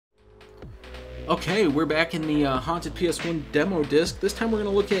Okay, we're back in the Haunted PS1 Demo Disc. This time we're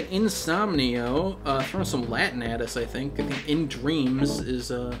going to look at In Somnio. Throwing some Latin at us, I think. I think In Dreams is,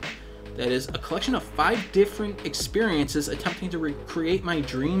 that is a collection of 5 different experiences attempting to recreate my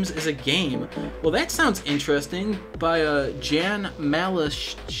dreams as a game. Well, that sounds interesting. By Jan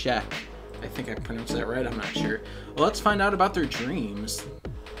Malashek. I think I pronounced that right, I'm not sure. Well, let's find out about their dreams.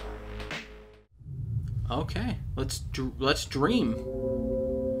 Okay, let's dream.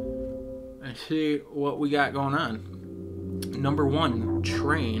 And see what we got going on. Number 1,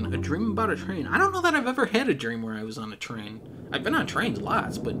 train. A dream about a train. I don't know that I've ever had a dream where I was on a train. I've been on trains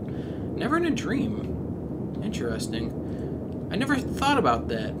lots, but never in a dream. Interesting. I never thought about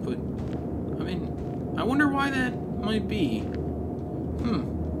that, but I mean, I wonder why that might be.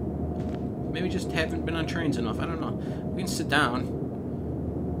 Maybe just haven't been on trains enough. I don't know. We can sit down.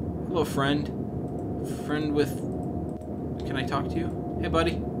 Hello, friend. Friend with... Can I talk to you? Hey,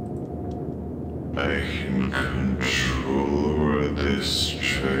 buddy. I can control where this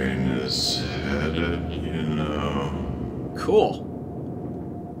train is headed, you know. Cool.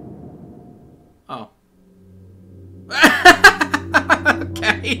 Oh.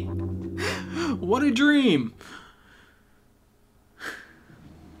 Okay. What a dream.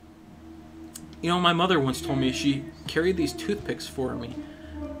 You know, my mother once told me she carried these toothpicks for me.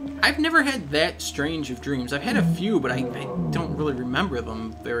 I've never had that strange of dreams. I've had a few, but I don't really remember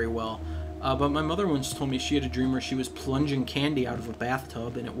them very well. But my mother once told me she had a dream where she was plunging candy out of a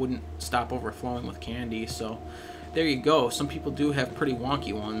bathtub and it wouldn't stop overflowing with candy. So there you go. Some people do have pretty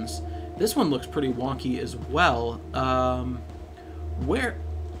wonky ones. This one looks pretty wonky as well.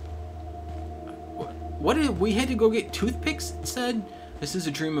 We had to go get toothpicks, it said? This is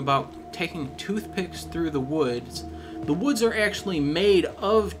a dream about taking toothpicks through the woods. The woods are actually made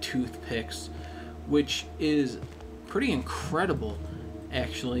of toothpicks, which is pretty incredible,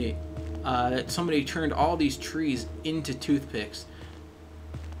 actually. That somebody turned all these trees into toothpicks.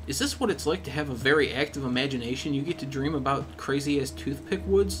 Is this what it's like to have a very active imagination? You get to dream about crazy-ass toothpick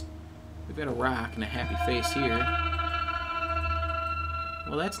woods? We've got a rock and a happy face here.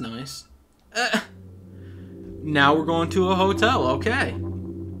 Well, that's nice. Now we're going to a hotel. Okay.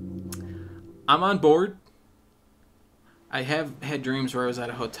 I'm on board. I have had dreams where I was at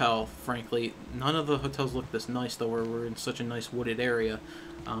a hotel, frankly. None of the hotels look this nice, though, where we're in such a nice wooded area.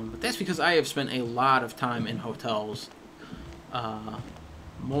 But that's because I have spent a lot of time in hotels.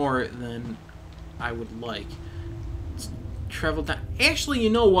 More than I would like. Travel time. Actually,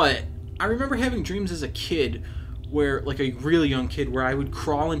 you know what? I remember having dreams as a kid where, like a really young kid, where I would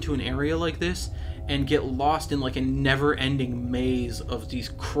crawl into an area like this and get lost in like a never-ending maze of these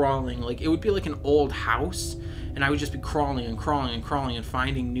crawling. Like, it would be like an old house, and I would just be crawling and crawling and crawling and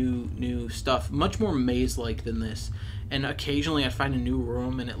finding new stuff. Much more maze-like than this. And occasionally I'd find a new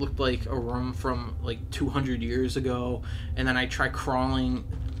room, and it looked like a room from like 200 years ago. And then I'd try crawling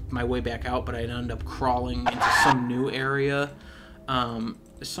my way back out, but I'd end up crawling into some new area.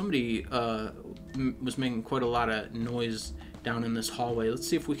 Somebody was making quite a lot of noise down in this hallway. Let's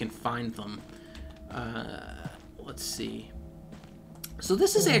see if we can find them. Let's see. So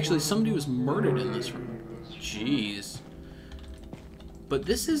this is actually somebody was murdered in this room. Jeez. But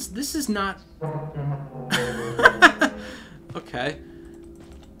this is not... Okay.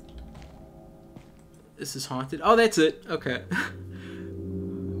 This is haunted. Oh, that's it. Okay.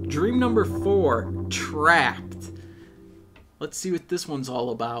 Dream number 4. Trapped. Let's see what this one's all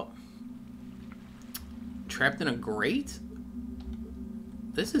about. Trapped in a grate?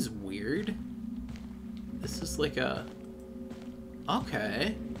 This is weird. This is like a...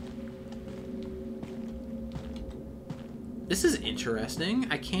 Okay. This is interesting.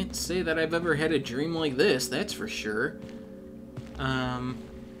 I can't say that I've ever had a dream like this, that's for sure.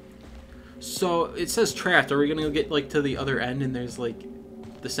 So it says trapped. Are we gonna get like to the other end and there's like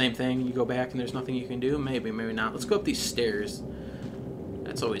the same thing? You go back and there's nothing you can do? Maybe, maybe not. Let's go up these stairs.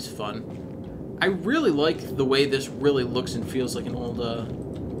 That's always fun. I really like the way this really looks and feels like an old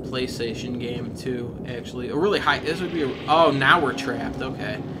PlayStation game too. Actually, a really high. This would be. Oh, now we're trapped.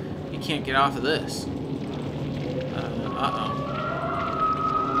 Okay, you can't get off of this. Uh-oh.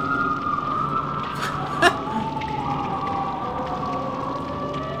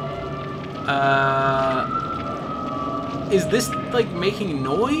 Is this, like, making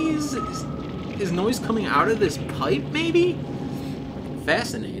noise? Is noise coming out of this pipe, maybe?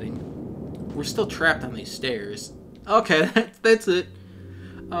 Fascinating. We're still trapped on these stairs. Okay, that's it.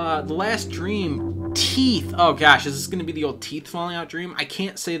 The last dream, teeth. Oh gosh, is this going to be the old teeth falling out dream? I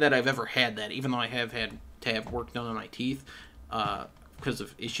can't say that I've ever had that, even though I have had to have work done on my teeth because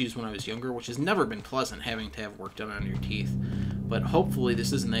of issues when I was younger, which has never been pleasant, having to have work done on your teeth. But hopefully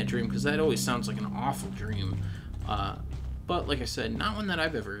this isn't that dream, because that always sounds like an awful dream. But like I said, not one that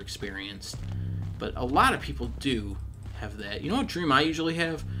I've ever experienced. But a lot of people do have that. You know what dream I usually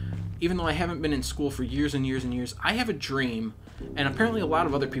have? Even though I haven't been in school for years and years and years, I have a dream, and apparently a lot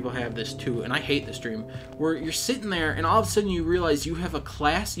of other people have this too, and I hate this dream, where you're sitting there and all of a sudden you realize you have a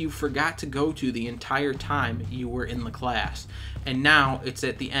class you forgot to go to the entire time you were in the class. And now it's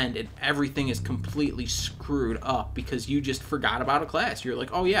at the end and everything is completely screwed up because you just forgot about a class. You're like,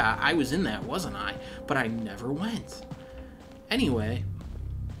 oh yeah, I was in that, wasn't I? But I never went. Anyway,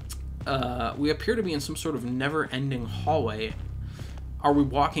 we appear to be in some sort of never-ending hallway. Are we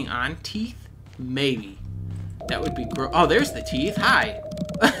walking on teeth? Maybe. That would be gross. Oh, there's the teeth. Hi.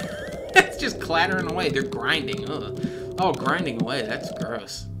 It's just clattering away. They're grinding. Ugh. Oh, grinding away. That's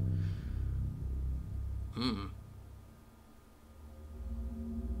gross.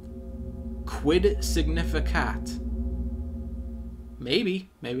 Quid significat? Maybe.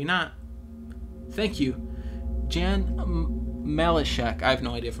 Maybe not. Thank you. Jan Malishek. I have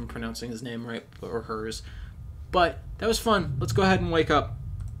no idea if I'm pronouncing his name right or hers. But that was fun. Let's go ahead and wake up.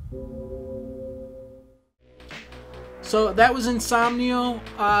 So that was In Somnio.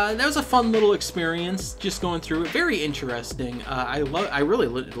 That was a fun little experience, just going through it. Very interesting. I really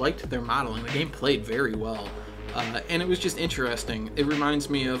liked their modeling. The game played very well, and it was just interesting. It reminds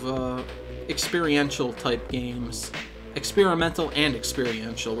me of experiential type games, experimental and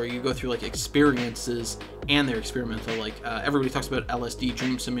experiential, where you go through like experiences and they're experimental. Like everybody talks about LSD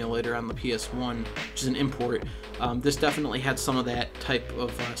Dream Simulator on the PS1, which is an import. This definitely had some of that type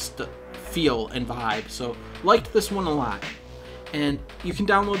of feel and vibe, so liked this one a lot. And you can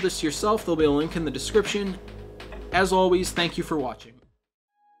download this yourself. There'll be a link in the description. As always, thank you for watching.